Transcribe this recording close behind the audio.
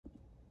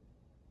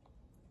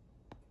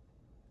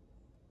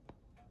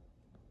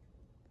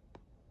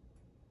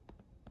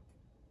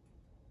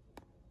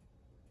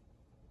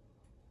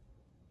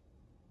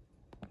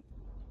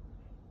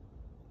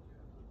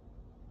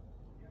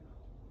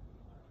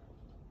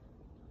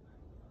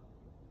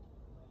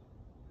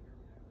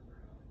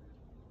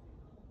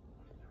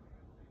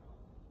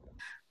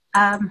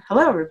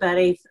Hello,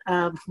 everybody.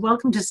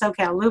 Welcome to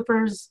SoCal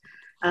Loopers.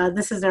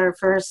 This is our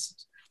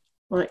first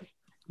like,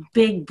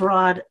 big,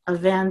 broad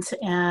event,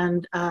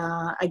 and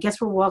I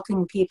guess we're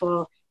welcoming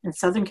people in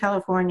Southern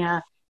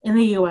California, in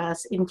the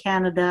US, in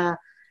Canada,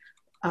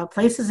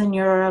 places in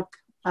Europe,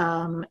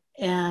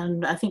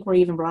 and I think we're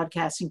even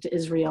broadcasting to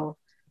Israel.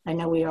 I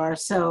know we are.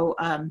 So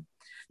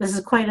this is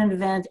quite an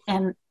event,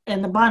 and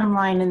the bottom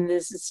line in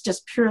this is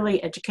just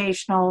purely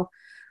educational.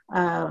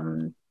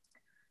 Um,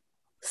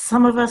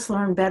 some of us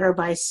learn better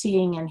by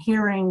seeing and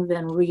hearing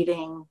than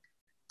reading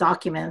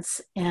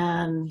documents,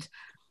 um,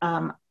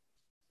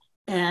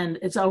 and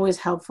it's always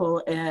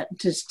helpful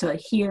just to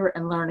hear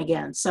and learn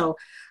again. So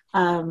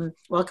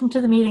welcome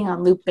to the meeting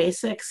on loop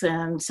basics.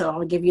 And so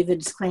I'll give you the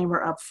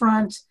disclaimer up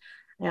front.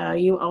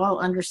 You all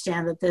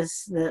understand that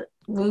the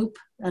loop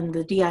and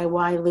the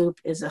DIY loop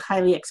is a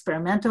highly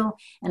experimental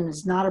and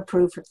is not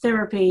approved for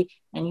therapy,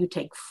 and you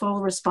take full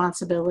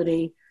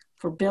responsibility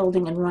for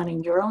building and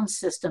running your own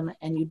system,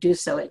 and you do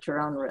so at your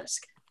own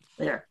risk.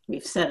 There,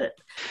 we've said it.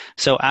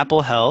 So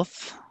Apple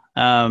Health,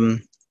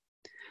 well,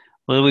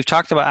 we've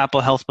talked about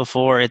Apple Health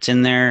before. It's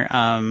in there.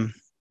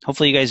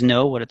 Hopefully you guys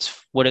know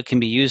what it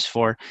can be used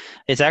for.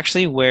 It's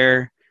actually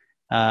where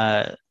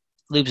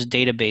Loop's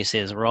database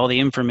is, where all the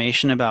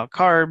information about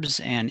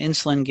carbs and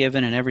insulin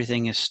given and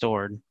everything is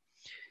stored.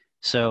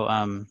 So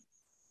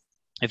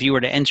if you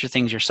were to enter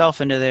things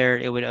yourself into there,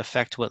 it would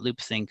affect what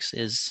Loop thinks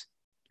is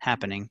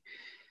happening.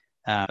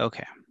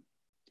 Okay.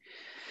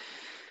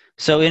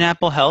 So in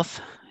Apple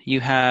Health, you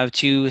have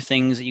two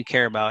things that you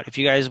care about. If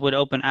you guys would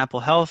open Apple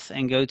Health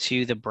and go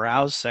to the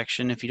browse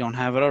section, if you don't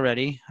have it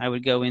already, I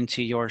would go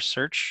into your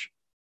search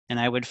and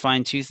I would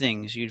find two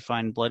things. You'd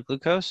find blood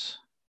glucose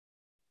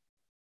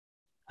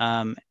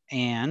and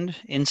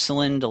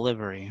insulin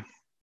delivery.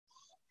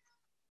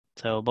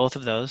 So both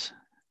of those.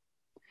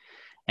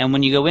 And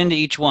when you go into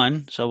each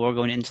one, so we're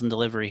going to insulin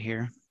delivery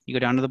here, you go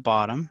down to the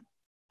bottom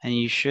and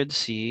you should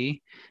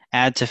see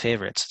add to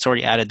favorites. It's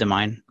already added to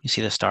mine. You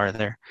see the star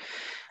there.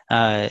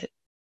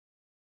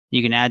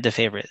 You can add to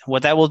favorite.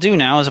 What that will do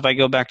now is if I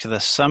go back to the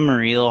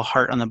summary, little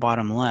heart on the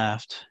bottom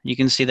left, you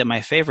can see that my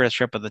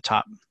favorites are up at the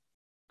top.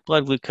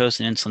 Blood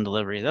glucose and insulin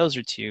delivery. Those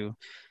are two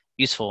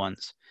useful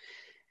ones.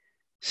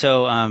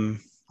 So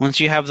once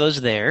you have those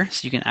there,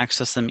 so you can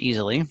access them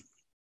easily,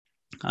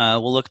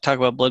 we'll talk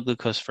about blood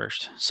glucose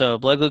first. So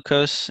blood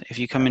glucose, if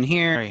you come in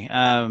here,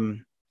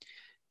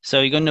 so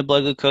you go into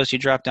blood glucose, you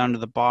drop down to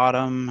the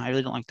bottom. I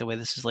really don't like the way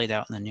this is laid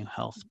out in the new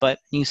health, but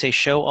you can say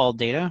show all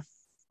data,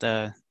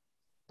 the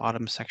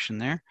bottom section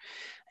there. And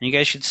you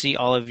guys should see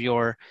all of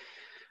your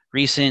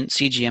recent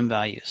CGM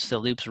values, the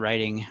Loop's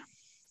writing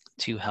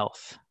to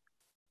health.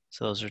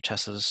 So those are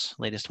Tessa's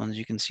latest ones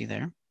you can see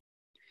there.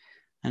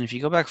 And if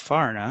you go back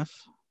far enough,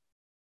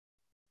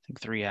 I think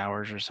 3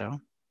 hours or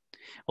so.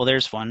 Well,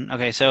 there's one.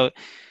 Okay, so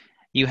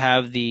you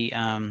have the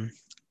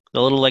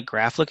little like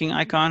graph looking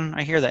icon.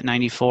 I hear that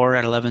 94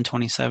 at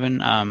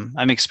 11:27.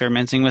 I'm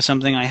experimenting with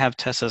something. I have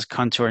Tessa's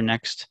Contour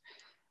Next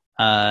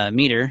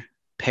meter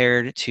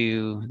paired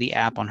to the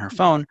app on her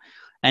phone,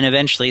 and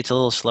eventually it's a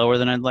little slower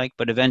than I'd like,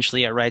 but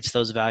eventually it writes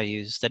those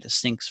values that it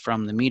syncs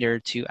from the meter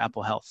to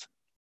Apple Health.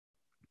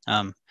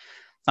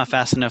 Not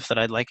fast enough that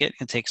I'd like it.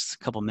 It takes a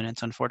couple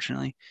minutes,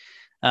 unfortunately.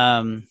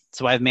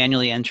 So I've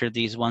manually entered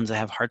these ones that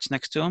have hearts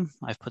next to them.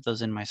 I've put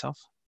those in myself.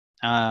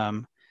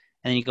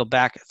 And then you go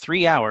back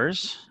 3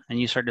 hours and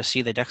you start to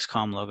see the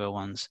Dexcom logo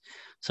ones.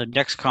 So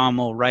Dexcom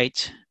will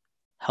write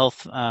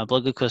health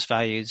blood glucose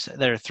values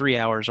that are 3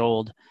 hours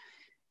old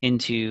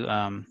into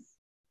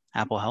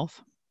Apple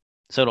Health.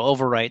 So it'll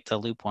overwrite the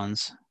Loop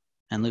ones,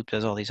 and Loop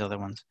does all these other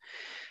ones.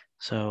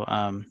 So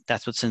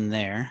that's what's in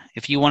there.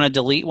 If you want to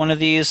delete one of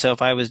these, so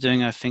if I was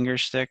doing a finger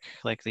stick,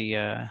 like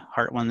the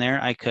heart one there,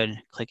 I could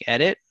click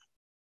edit,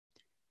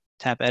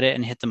 tap edit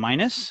and hit the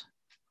minus,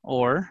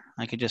 or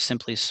I could just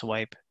simply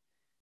swipe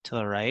to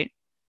the right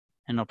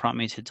and it'll prompt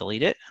me to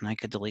delete it, and I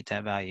could delete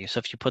that value. So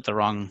if you put the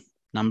wrong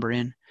number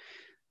in,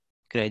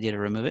 good idea to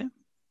remove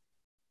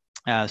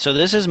it. So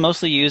this is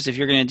mostly used if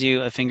you're going to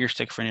do a finger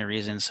stick for any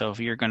reason. So if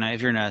you're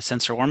in a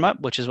sensor warm up,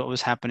 which is what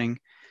was happening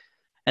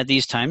at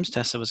these times,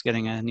 Tessa was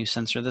getting a new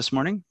sensor this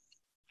morning.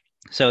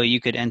 So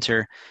you could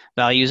enter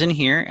values in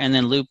here, and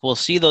then Loop will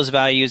see those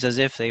values as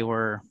if they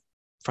were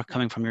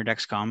coming from your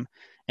Dexcom,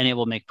 and it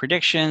will make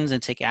predictions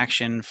and take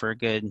action for a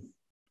good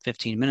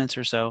 15 minutes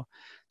or so,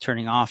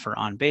 turning off or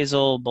on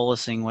basal,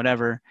 bolusing,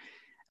 whatever.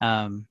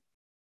 And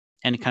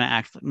kind of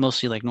act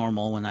mostly like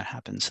normal when that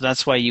happens. So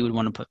that's why you would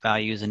want to put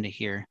values into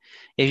here.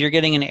 If you're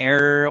getting an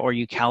error or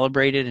you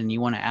calibrated and you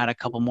want to add a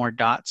couple more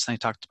dots, I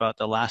talked about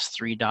the last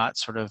 3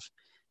 dots sort of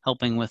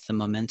helping with the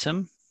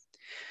momentum.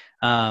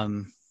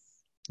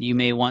 You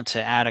may want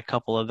to add a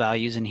couple of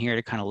values in here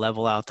to kind of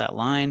level out that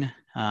line,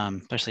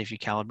 especially if you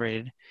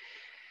calibrated.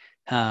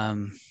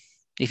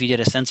 If you did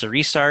a sensor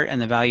restart and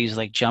the values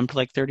like jumped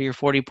like 30 or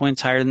 40 points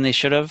higher than they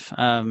should have,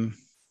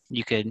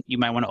 you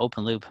might want to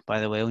open Loop, by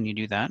the way, when you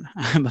do that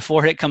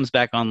before it comes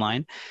back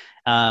online.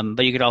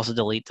 But you could also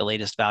delete the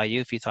latest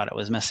value if you thought it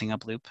was messing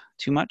up Loop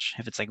too much.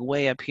 If it's like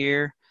way up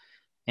here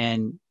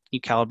and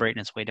you calibrate and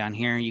it's way down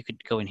here. You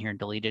could go in here and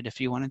delete it if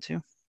you wanted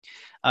to.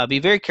 Be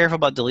very careful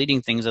about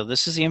deleting things, though.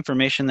 This is the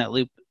information that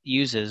Loop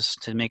uses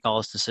to make all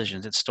its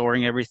decisions. It's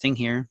storing everything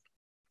here.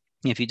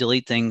 If you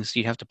delete things,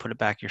 you have to put it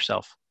back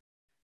yourself.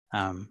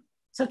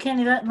 So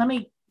Kenny, let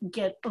me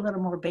get a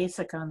little more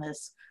basic on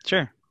this.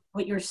 Sure.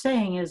 What you're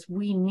saying is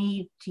we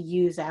need to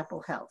use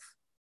Apple Health.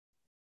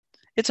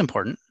 It's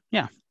important.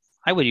 Yeah,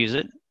 I would use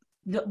it.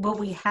 But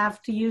we have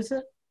to use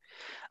it?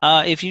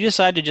 If you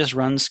decide to just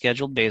run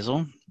scheduled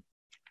basal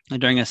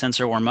during a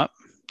sensor warm-up,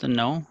 then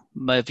no.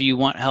 But if you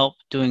want help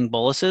doing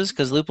boluses,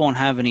 because Loop won't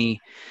have any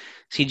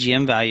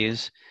CGM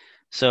values,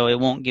 so it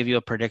won't give you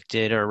a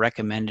predicted or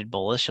recommended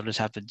bolus. You'll just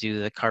have to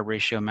do the carb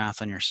ratio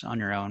math on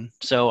your own.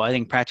 So I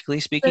think practically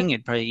speaking,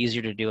 it'd probably be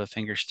easier to do a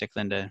finger stick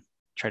than to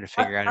try to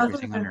figure out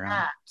everything on your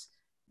own.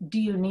 Do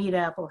you need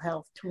Apple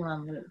Health to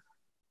run Loop?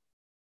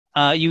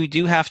 You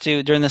do have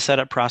to, during the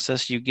setup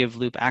process, you give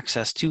Loop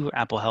access to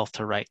Apple Health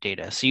to write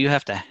data. So you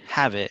have to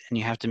have it, and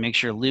you have to make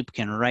sure Loop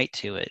can write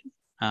to it.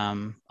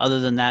 Other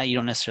than that, you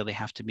don't necessarily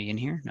have to be in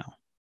here, no.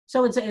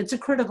 So it's a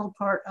critical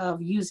part of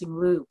using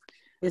Loop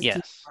is yes. to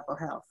use Apple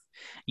Health.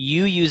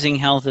 You using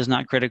Health is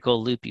not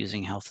critical. Loop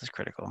using Health is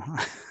critical.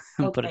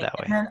 Okay. Put it that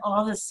way. And then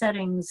all the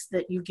settings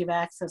that you give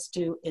access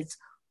to, it's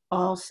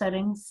all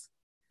settings?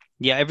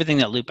 Yeah, everything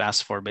that Loop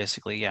asks for,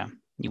 basically, yeah,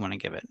 you want to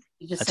give it.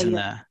 You just That's say in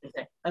the,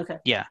 okay.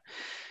 Yeah.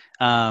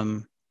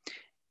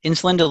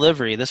 Insulin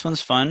delivery. This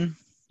one's fun.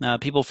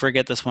 People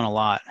forget this one a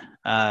lot.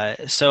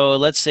 So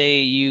let's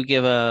say you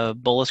give a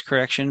bolus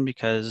correction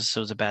because it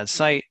was a bad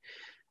site,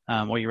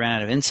 or you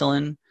ran out of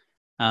insulin.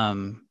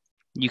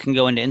 You can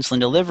go into insulin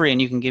delivery and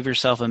you can give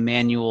yourself a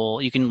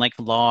manual. You can like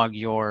log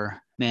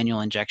your manual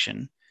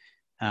injection.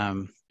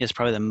 It's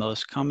probably the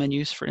most common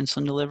use for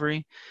insulin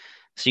delivery.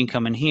 So you can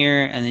come in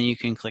here and then you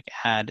can click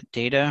add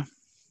data.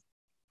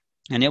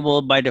 And it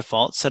will, by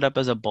default, set up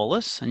as a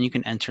bolus, and you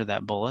can enter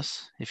that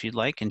bolus if you'd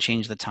like and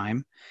change the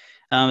time.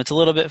 It's a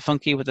little bit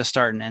funky with the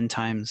start and end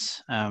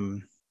times.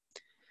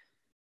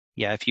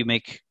 Yeah, if you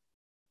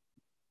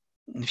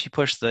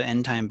push the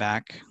end time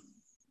back,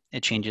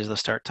 it changes the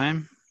start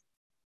time.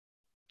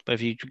 But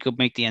if you go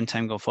make the end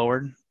time go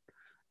forward,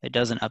 it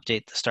doesn't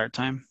update the start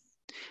time.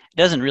 It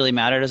doesn't really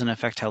matter. It doesn't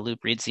affect how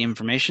Loop reads the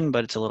information,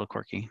 but it's a little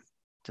quirky,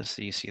 just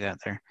so you see that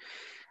there.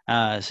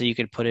 So you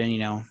could put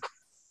in,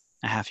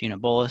 a half unit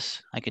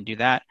bolus. I could do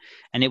that,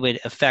 and it would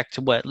affect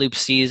what Loop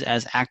sees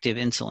as active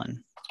insulin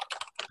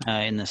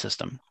in the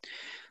system.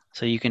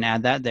 So you can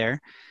add that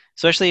there,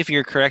 especially if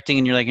you're correcting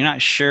and you're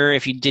not sure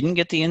if you didn't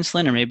get the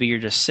insulin, or maybe you're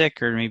just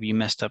sick, or maybe you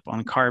messed up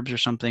on carbs or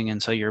something,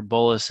 and so your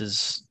bolus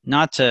is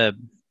not to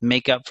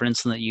make up for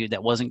insulin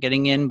that wasn't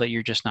getting in, but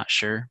you're just not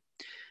sure.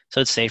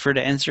 So it's safer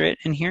to enter it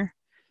in here.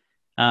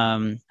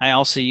 I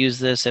also use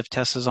this if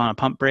Tessa's on a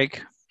pump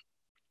break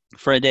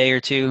for a day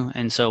or two,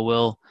 and so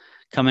we'll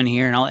come in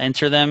here and I'll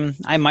enter them.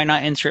 I might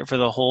not enter it for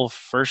the whole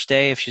first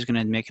day if she's going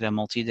to make it a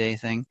multi-day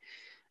thing.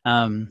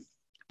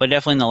 But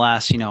definitely in the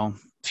last,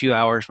 few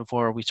hours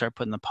before we start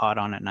putting the pod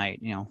on at night,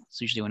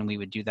 it's usually when we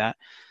would do that.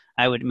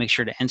 I would make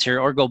sure to enter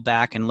or go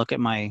back and look at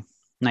my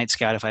Night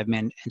Scout if I've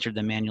entered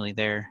them manually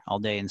there all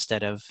day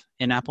instead of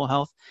in Apple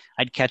Health.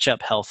 I'd catch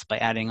up Health by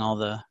adding all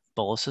the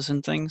boluses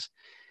and things.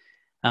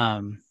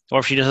 Or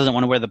if she just doesn't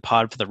want to wear the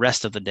pod for the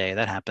rest of the day,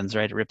 that happens,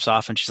 right? It rips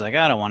off and she's like,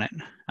 I don't want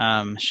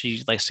it.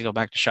 She likes to go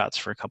back to shots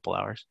for a couple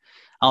hours.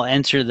 I'll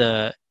enter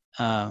the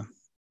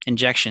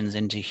injections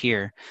into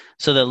here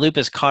so that Loop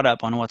is caught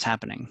up on what's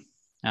happening.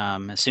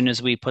 As soon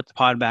as we put the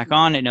pod back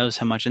on, it knows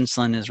how much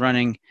insulin is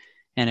running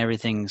and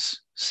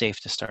everything's safe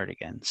to start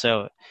again.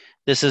 So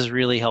this is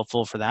really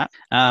helpful for that.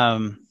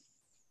 And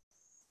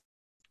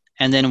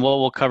then what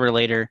we'll cover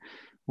later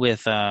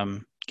with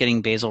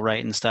getting basal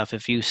right and stuff,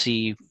 if you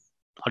see,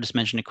 I'll just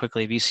mention it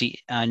quickly. If you see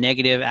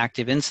negative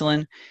active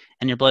insulin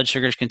and your blood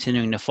sugar is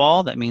continuing to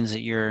fall, that means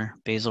that your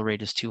basal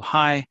rate is too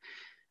high,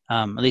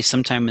 at least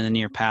sometime in the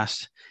near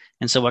past.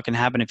 And so what can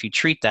happen if you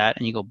treat that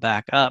and you go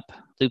back up,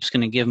 Loop's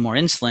going to give more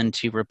insulin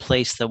to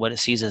replace what it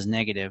sees as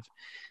negative.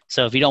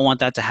 So if you don't want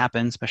that to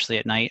happen, especially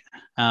at night,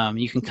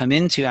 you can come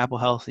into Apple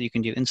Health. You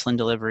can do insulin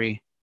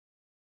delivery.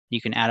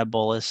 You can add a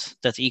bolus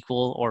that's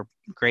equal or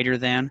greater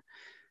than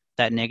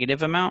that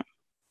negative amount.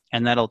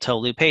 And that'll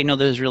tell Loop, hey, no,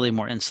 there's really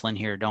more insulin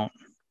here. Don't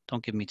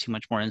give me too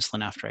much more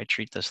insulin after I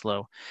treat this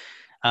low.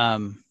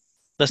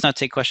 Let's not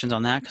take questions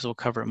on that because we'll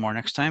cover it more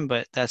next time,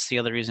 but that's the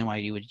other reason why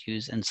you would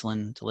use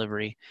insulin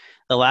delivery.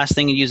 The last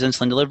thing you use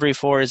insulin delivery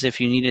for is if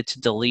you needed to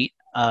delete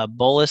a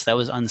bolus that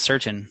was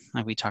uncertain,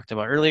 like we talked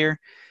about earlier,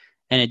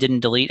 and it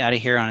didn't delete out of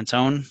here on its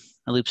own.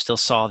 The Loop still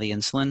saw the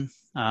insulin,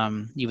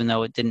 even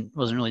though it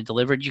wasn't really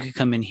delivered. You could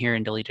come in here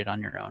and delete it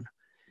on your own.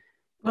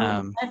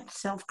 Well, that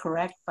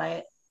self-correct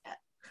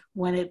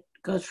when it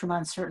goes from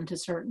uncertain to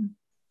certain?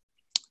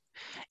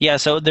 Yeah,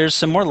 so there's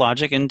some more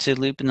logic into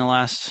Loop in the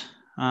last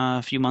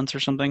few months or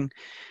something,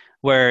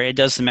 where it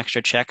does some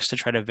extra checks to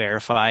try to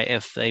verify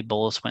if a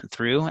bolus went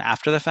through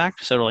after the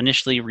fact. So it'll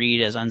initially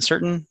read as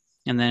uncertain,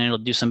 and then it'll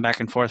do some back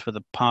and forth with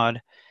the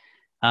pod.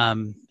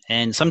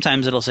 And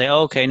sometimes it'll say,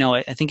 oh, okay, no,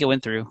 I think it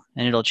went through,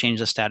 and it'll change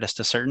the status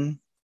to certain.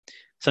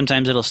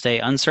 Sometimes it'll stay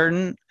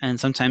uncertain, and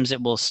sometimes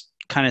it will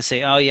kind of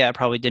say, oh yeah, it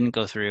probably didn't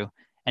go through,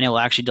 and it will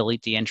actually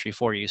delete the entry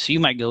for you. So you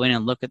might go in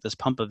and look at this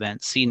pump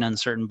event, see an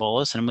uncertain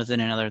bolus, and within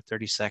another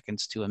 30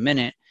 seconds to a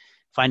minute,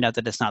 find out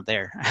that it's not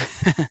there.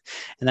 And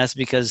that's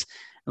because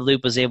the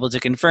loop was able to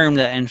confirm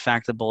that, in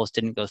fact, the bolus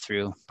didn't go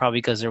through, probably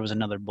because there was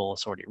another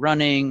bolus already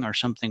running or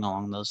something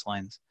along those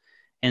lines.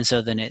 And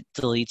so then it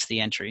deletes the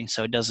entry,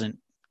 so it doesn't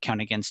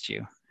count against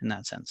you in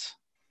that sense.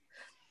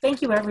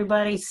 Thank you,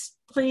 everybody.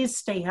 Please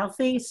stay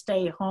healthy,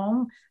 stay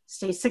home,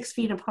 stay 6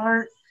 feet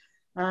apart,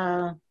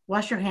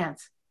 wash your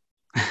hands.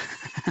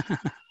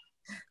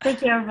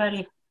 Thank you,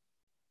 everybody.